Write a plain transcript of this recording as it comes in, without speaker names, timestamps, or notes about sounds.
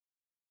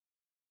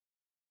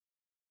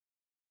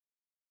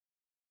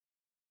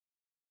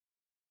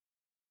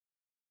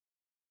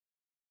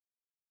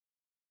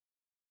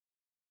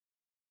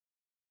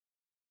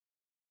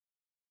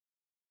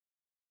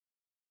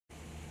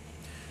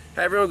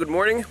Hi everyone, good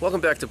morning.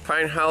 Welcome back to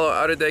Pine Hollow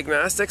Auto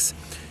Diagnostics.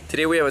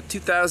 Today we have a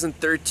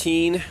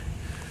 2013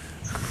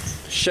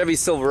 Chevy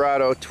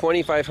Silverado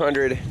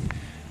 2500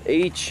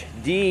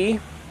 HD.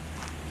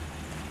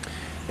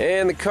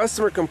 And the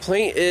customer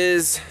complaint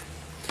is,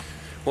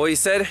 well, he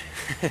said,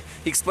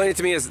 he explained it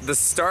to me as the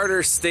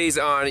starter stays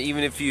on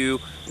even if you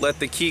let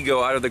the key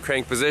go out of the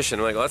crank position.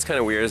 I'm like, well, that's kind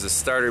of weird. Is the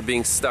starter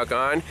being stuck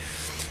on?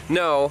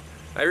 No,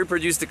 I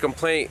reproduced the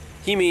complaint.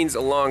 He means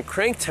a long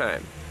crank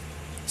time.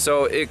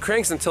 So it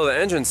cranks until the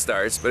engine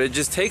starts, but it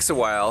just takes a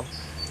while.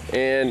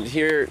 And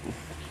here,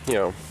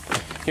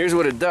 here's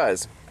what it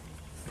does.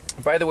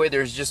 By the way,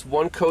 there's just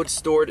one code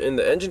stored in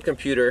the engine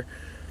computer,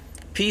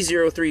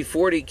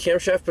 P0340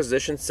 Camshaft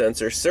Position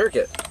Sensor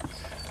Circuit.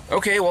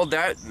 Okay, well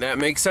that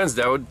makes sense.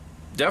 That would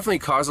definitely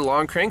cause a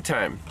long crank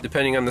time,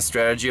 depending on the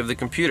strategy of the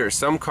computer.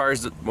 Some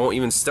cars won't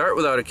even start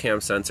without a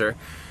cam sensor,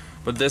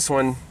 but this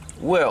one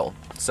will.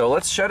 So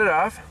let's shut it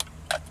off.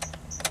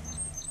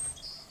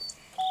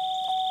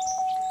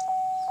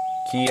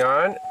 Key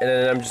on, and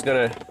then I'm just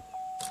gonna,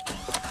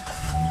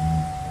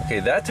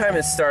 okay, that time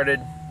it started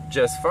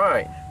just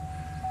fine.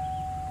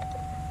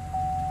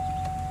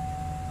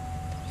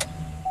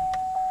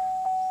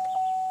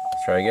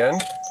 Let's try again.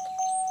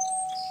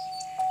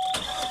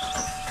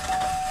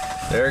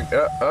 There,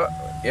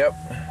 yep.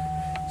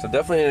 So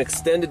definitely an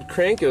extended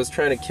crank. It was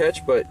trying to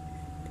catch, but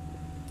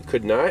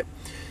could not.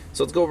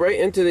 So let's go right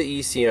into the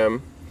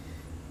ECM.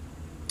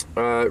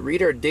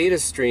 Read our data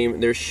stream.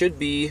 There should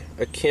be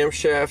a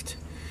camshaft,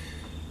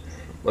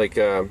 like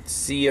a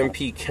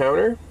CMP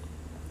counter.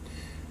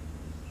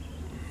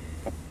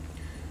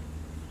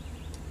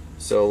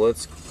 So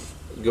let's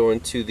go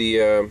into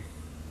the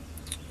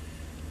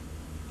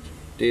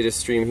data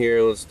stream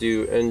here. Let's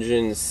do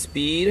engine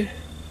speed.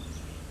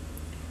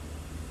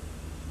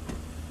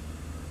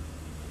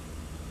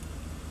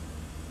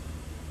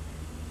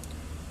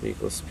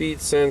 Vehicle speed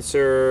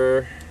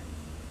sensor.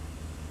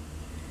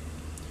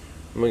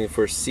 I'm looking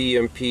for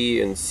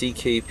CMP and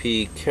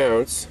CKP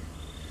counts.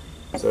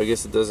 So I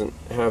guess it doesn't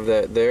have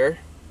that there.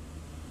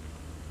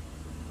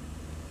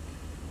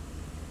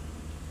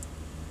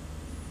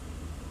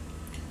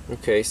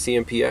 Okay,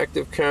 CMP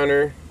active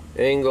counter,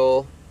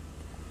 angle,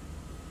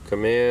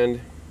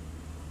 command,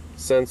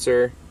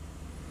 sensor,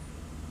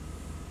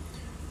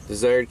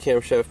 desired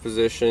camshaft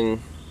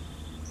position.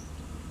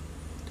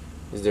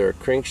 Is there a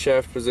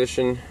crankshaft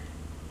position?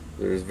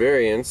 There's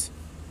variance.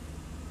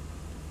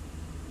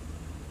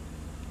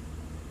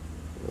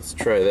 Let's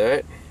try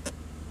that.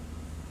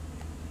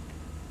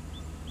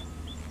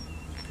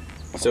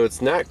 So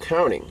it's not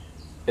counting,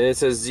 and it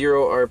says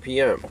 0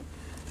 RPM.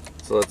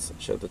 So let's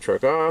shut the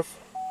truck off.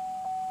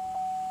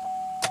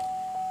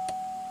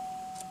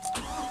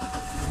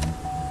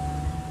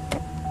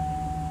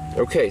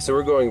 Okay, so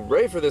we're going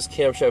right for this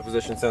camshaft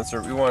position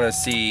sensor. We want to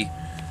see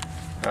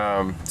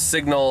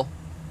signal,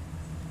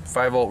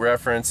 5-volt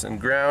reference, and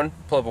ground.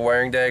 Pull up a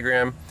wiring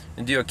diagram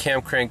and do a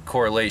cam-crank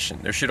correlation.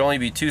 There should only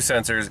be two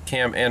sensors, a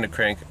cam and a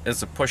crank.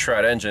 It's a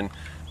pushrod engine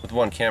with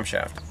one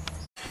camshaft.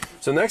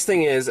 So next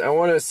thing is, I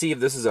want to see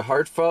if this is a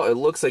hard fault. It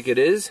looks like it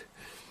is,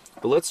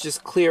 but let's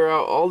just clear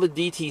out all the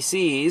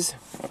DTCs.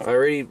 I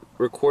already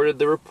recorded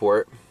the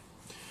report.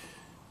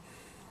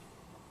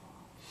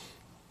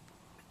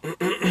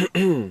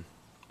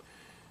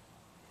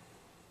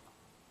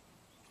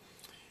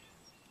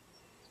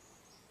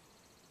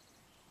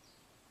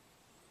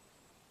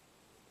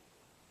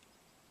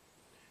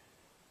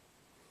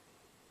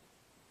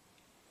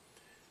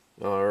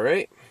 All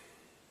right.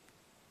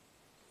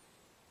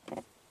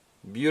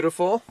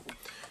 Beautiful.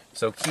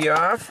 So key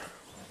off,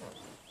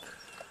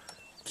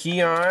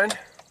 key on.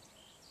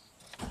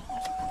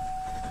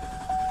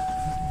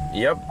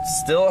 Yep,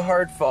 still a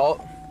hard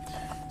fault.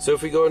 So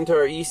if we go into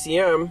our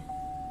ECM,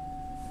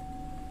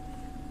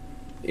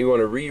 you want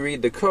to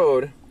reread the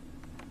code.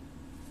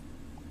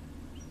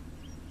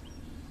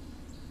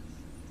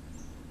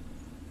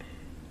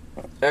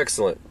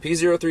 Excellent.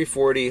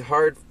 P0340,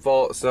 hard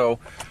fault. So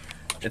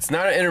it's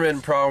not an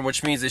intermittent problem,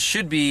 which means it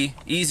should be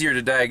easier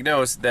to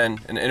diagnose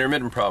than an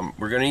intermittent problem.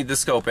 We're going to need the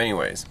scope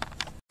anyways.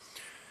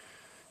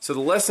 So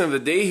the lesson of the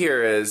day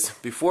here is,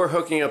 before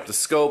hooking up the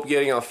scope,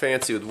 getting all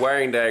fancy with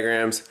wiring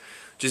diagrams,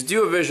 just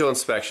do a visual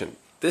inspection.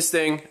 This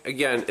thing,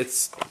 again,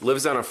 it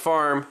lives on a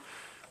farm.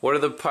 What are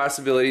the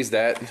possibilities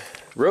that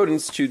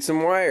rodents chewed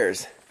some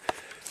wires?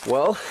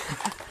 Well,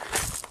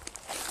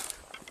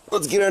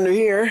 let's get under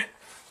here.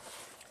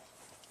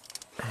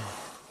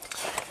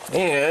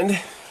 And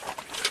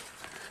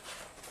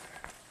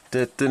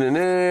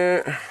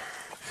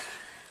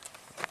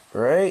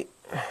right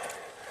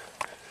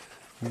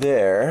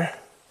there.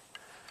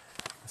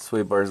 The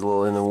sway bar's a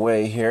little in the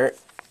way here.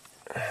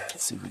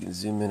 Let's see if we can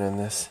zoom in on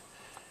this.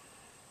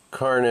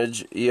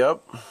 Carnage,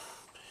 yep.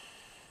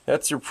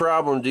 That's your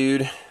problem,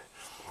 dude.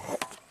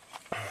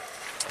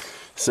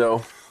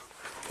 So,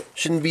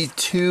 shouldn't be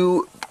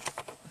too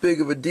big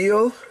of a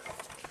deal.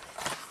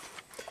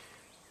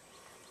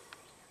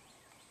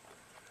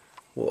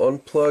 We'll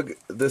unplug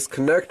this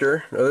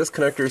connector. Now this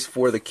connector is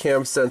for the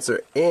cam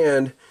sensor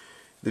and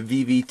the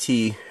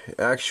VVT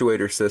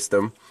actuator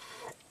system.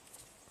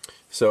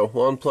 So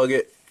we'll unplug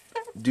it,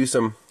 do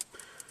some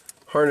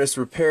harness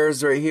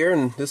repairs right here,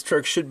 and this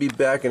truck should be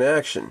back in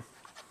action.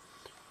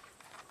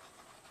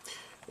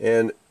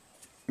 And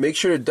make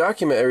sure to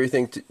document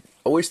everything.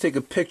 Always take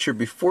a picture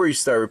before you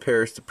start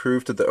repairs to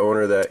prove to the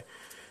owner that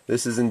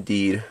this is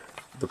indeed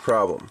the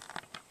problem.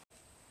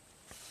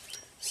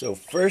 So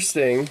first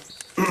thing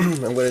I'm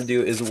going to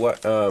do is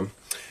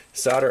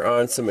solder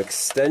on some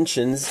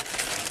extensions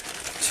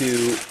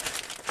to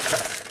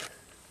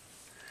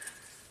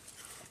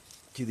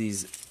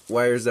these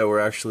wires that were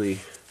actually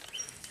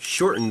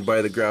shortened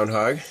by the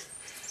groundhog.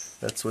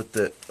 That's what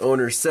the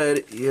owner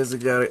said. He has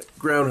got a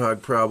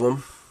groundhog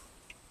problem.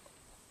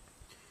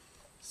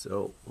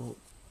 So we'll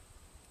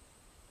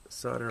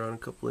solder on a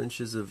couple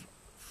inches of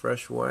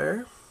fresh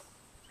wire.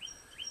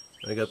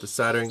 I got the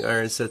soldering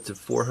iron set to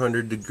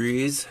 400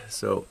 degrees,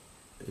 so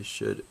it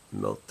should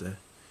melt. Have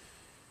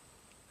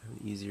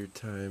an easier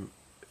time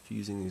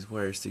fusing these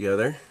wires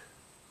together.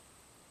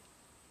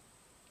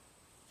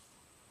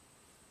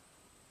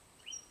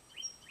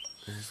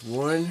 There's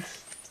one.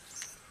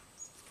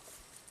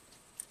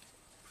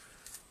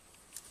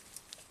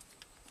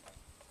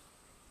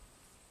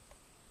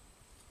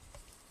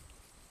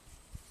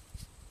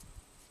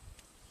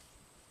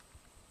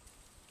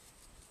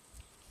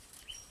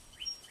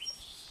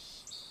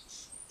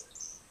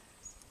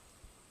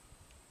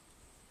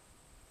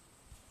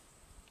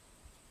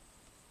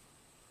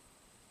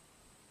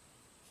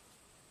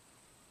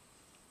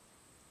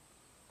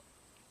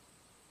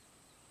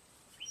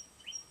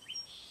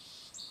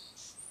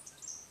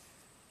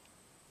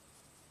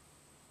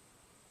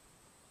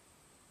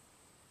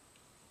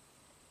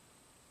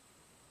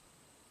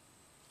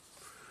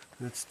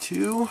 That's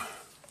two.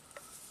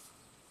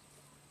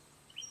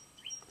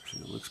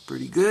 Actually, it looks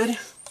pretty good.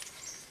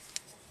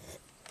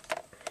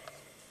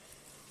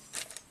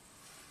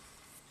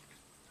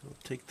 I'll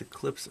take the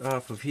clips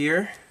off of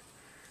here.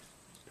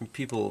 And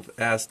people have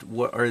asked,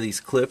 what are these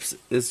clips?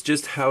 It's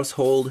just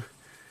household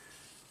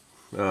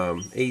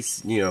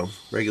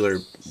regular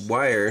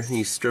wire.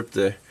 You strip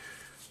the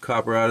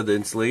copper out of the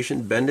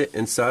insulation, bend it,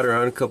 and solder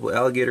on a couple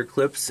alligator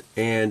clips.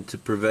 And to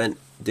prevent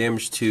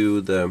damage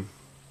to the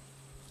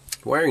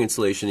wiring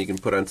insulation, you can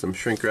put on some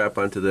shrink wrap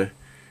onto the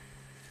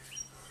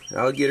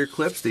alligator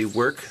clips. They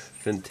work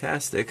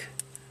fantastic.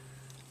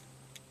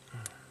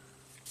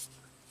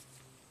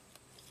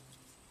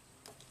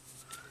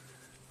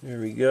 There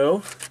we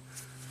go.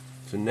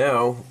 So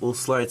now we'll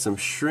slide some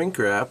shrink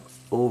wrap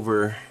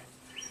over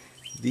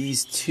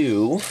these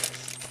two.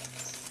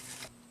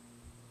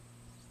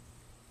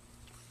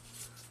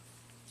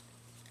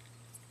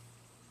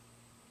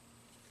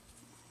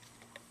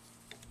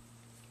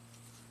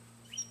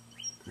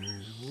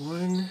 There's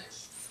one.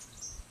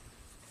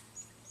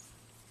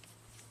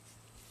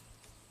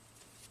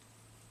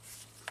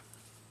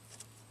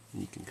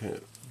 You can kind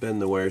of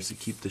bend the wires to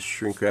keep the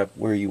shrink wrap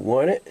where you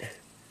want it,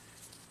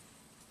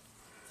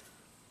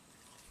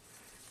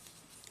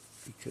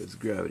 because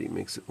gravity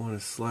makes it want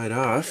to slide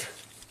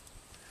off.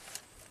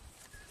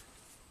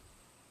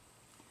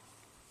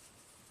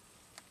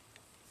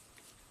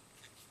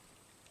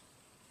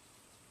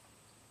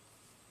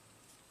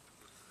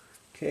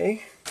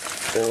 Okay,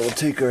 then we'll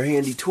take our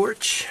handy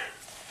torch.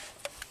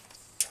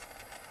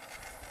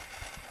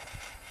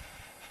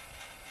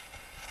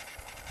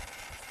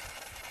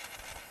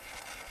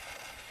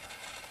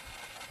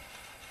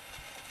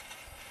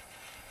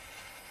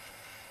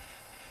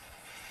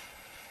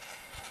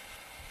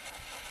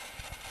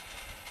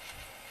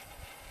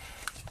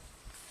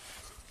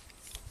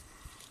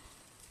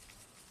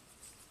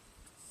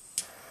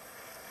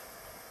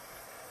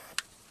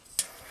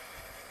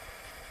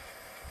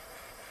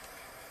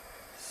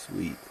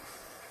 Sweet.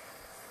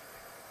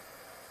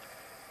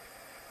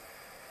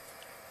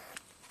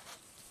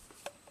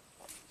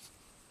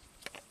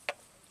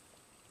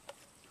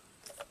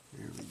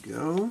 There we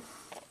go.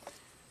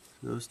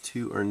 Those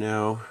two are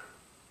now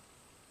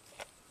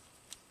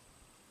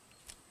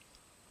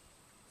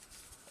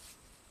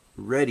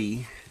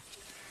ready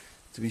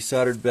to be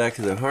soldered back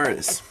to the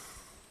harness.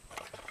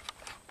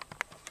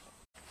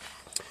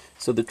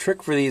 So the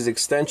trick for these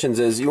extensions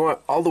is you want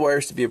all the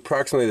wires to be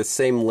approximately the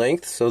same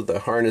length so the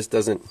harness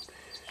doesn't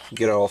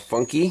get all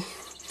funky,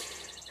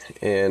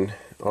 and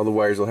all the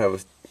wires will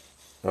have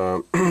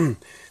I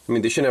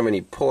mean, they shouldn't have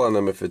any pull on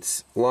them if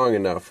it's long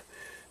enough,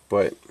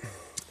 but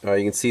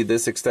you can see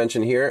this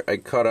extension here I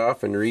cut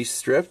off and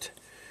re-stripped,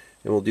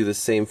 and we'll do the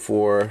same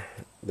for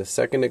the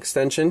second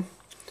extension.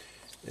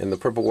 And the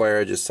purple wire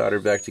I just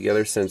soldered back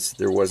together since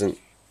there wasn't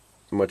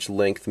much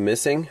length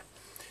missing.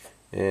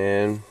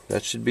 And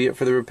that should be it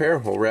for the repair.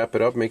 We'll wrap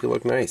it up, make it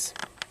look nice.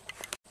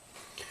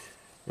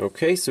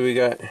 Okay, so we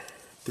got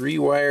 3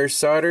 wires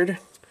soldered,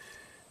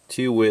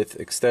 2 with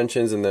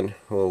extensions, and then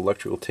a little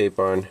electrical tape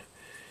on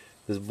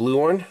this blue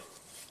one.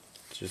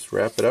 Just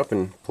wrap it up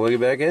and plug it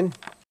back in.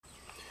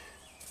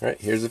 Alright,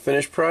 here's the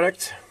finished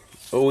product.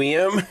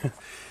 OEM.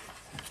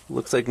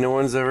 Looks like no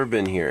one's ever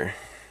been here.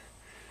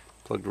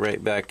 Plugged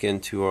right back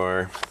into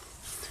our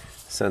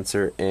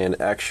sensor and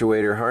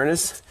actuator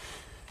harness.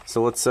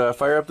 So let's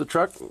fire up the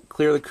truck,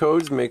 clear the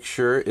codes, make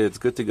sure it's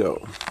good to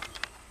go.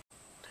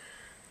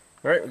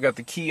 Alright, we got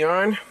the key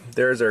on.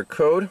 There's our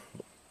code.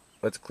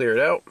 Let's clear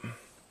it out.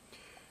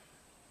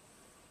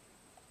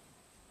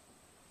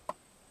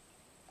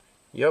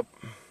 Yep.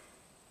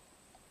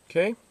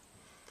 Okay.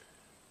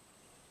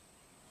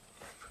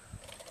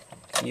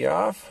 Key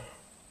off.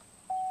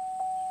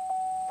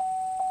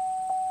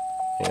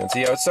 And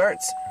see how it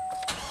starts.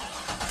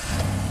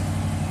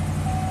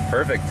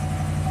 Perfect.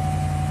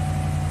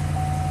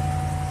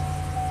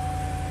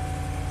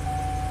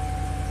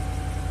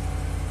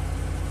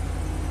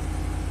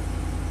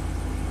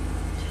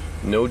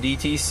 No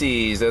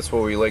DTCs, that's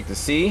what we like to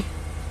see.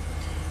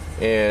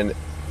 And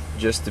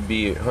just to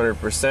be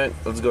 100%,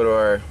 let's go to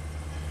our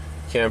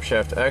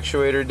camshaft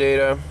actuator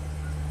data.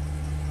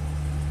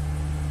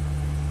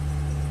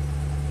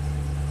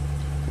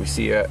 We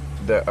see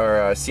that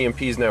our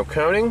CMP is now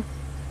counting.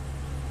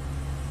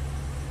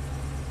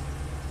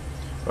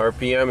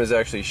 RPM is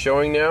actually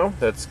showing now,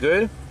 that's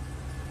good.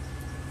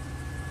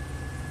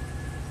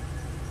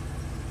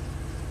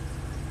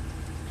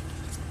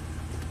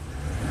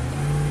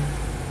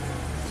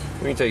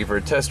 We can take it for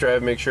a test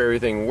drive, make sure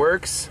everything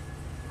works.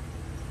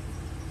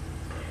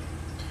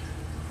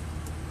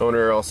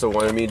 Owner also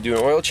wanted me to do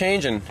an oil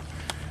change, and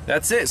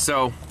that's it.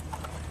 So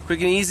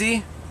quick and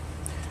easy.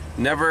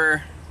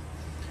 Never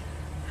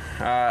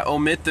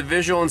omit the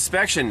visual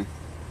inspection.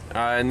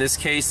 In this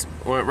case,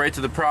 went right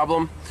to the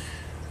problem.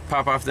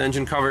 Pop off the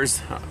engine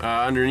covers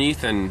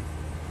underneath, and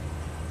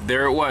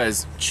there it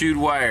was, chewed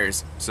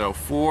wires. So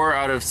 4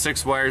 out of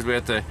 6 wires we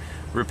have to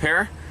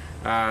repair.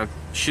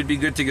 Should be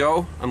good to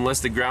go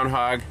unless the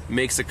groundhog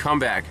makes a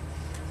comeback.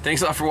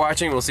 Thanks a lot for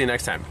watching. We'll see you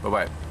next time.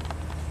 Bye-bye.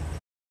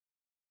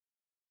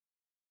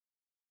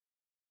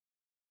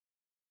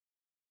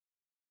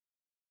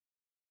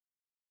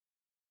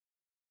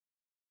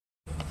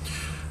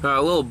 A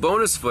little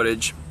bonus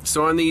footage.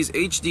 So on these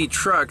HD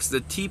trucks,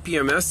 the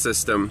TPMS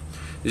system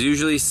is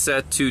usually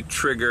set to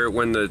trigger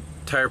when the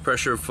tire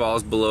pressure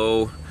falls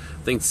below,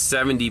 I think,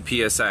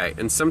 70 psi.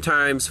 And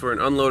sometimes for an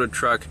unloaded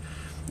truck,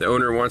 the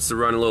owner wants to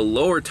run a little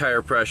lower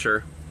tire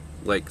pressure,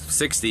 like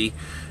 60,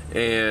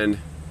 and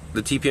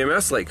the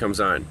TPMS light comes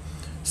on.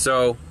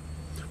 So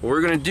what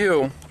we're going to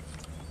do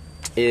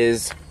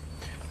is,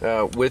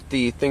 with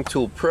the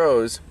THINKTOOL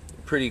Pro's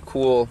pretty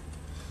cool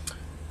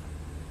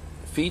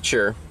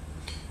feature,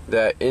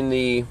 that in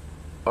the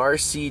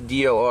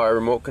RCDLR,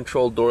 remote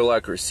control door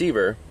lock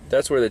receiver,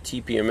 that's where the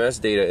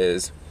TPMS data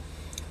is.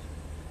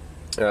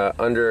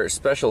 Under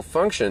special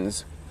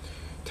functions,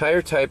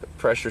 tire type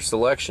pressure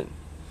selection.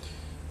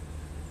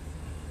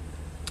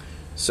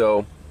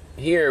 So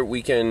here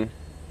we can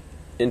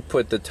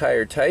input the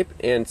tire type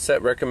and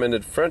set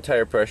recommended front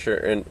tire pressure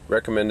and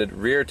recommended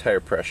rear tire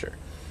pressure.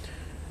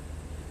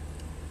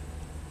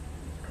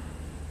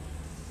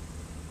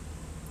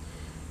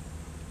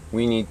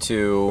 We need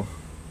to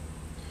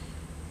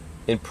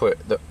input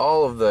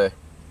all of the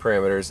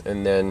parameters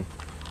and then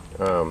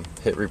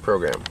hit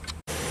reprogram.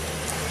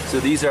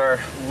 So these are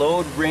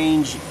load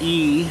range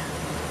E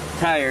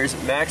tires,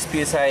 max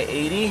PSI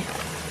 80.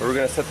 We're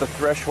going to set the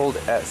threshold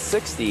at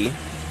 60.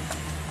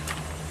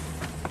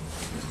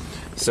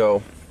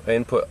 So I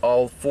input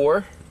all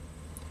 4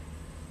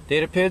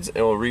 data PIDs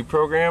and we'll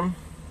reprogram.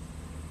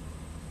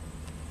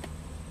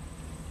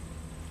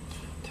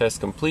 Test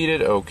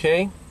completed,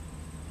 okay.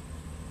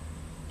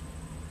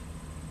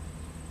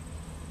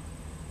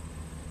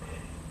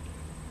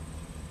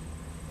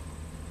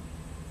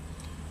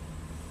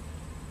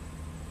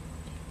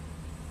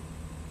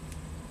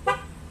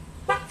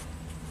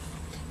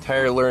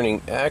 Tire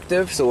learning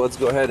active, so let's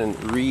go ahead and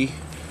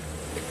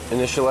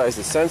re-initialize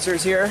the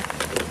sensors here.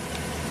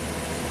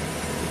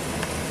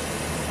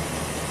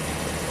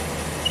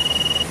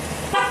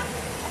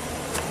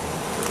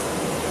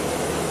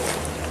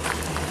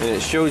 And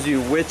it shows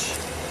you which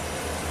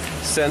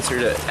sensor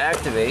to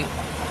activate,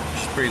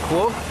 which is pretty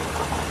cool.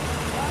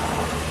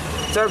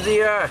 What's up,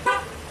 Zia?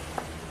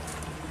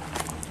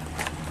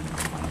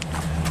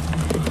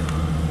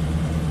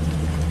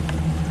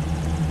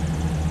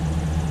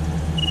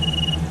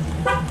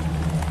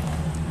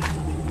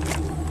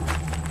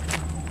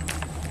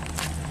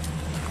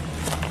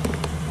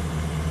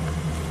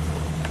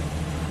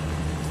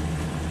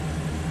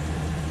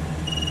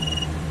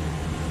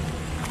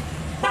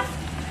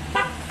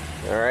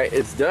 Alright,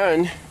 it's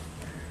done.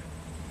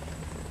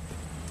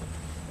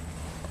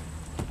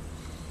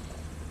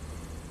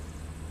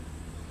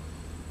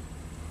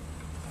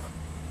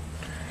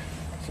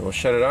 So we'll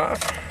shut it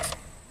off.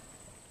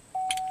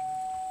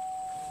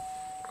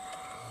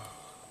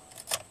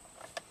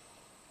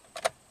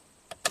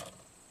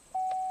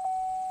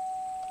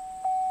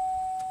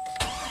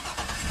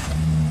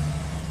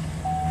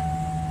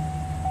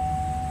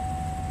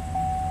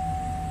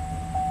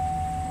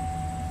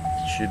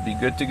 Should be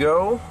good to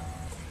go.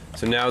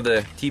 So now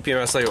the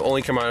TPMS light will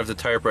only come on if the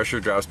tire pressure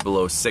drops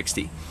below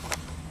 60.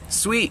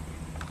 Sweet!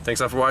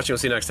 Thanks a lot for watching. We'll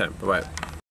see you next time. Bye-bye.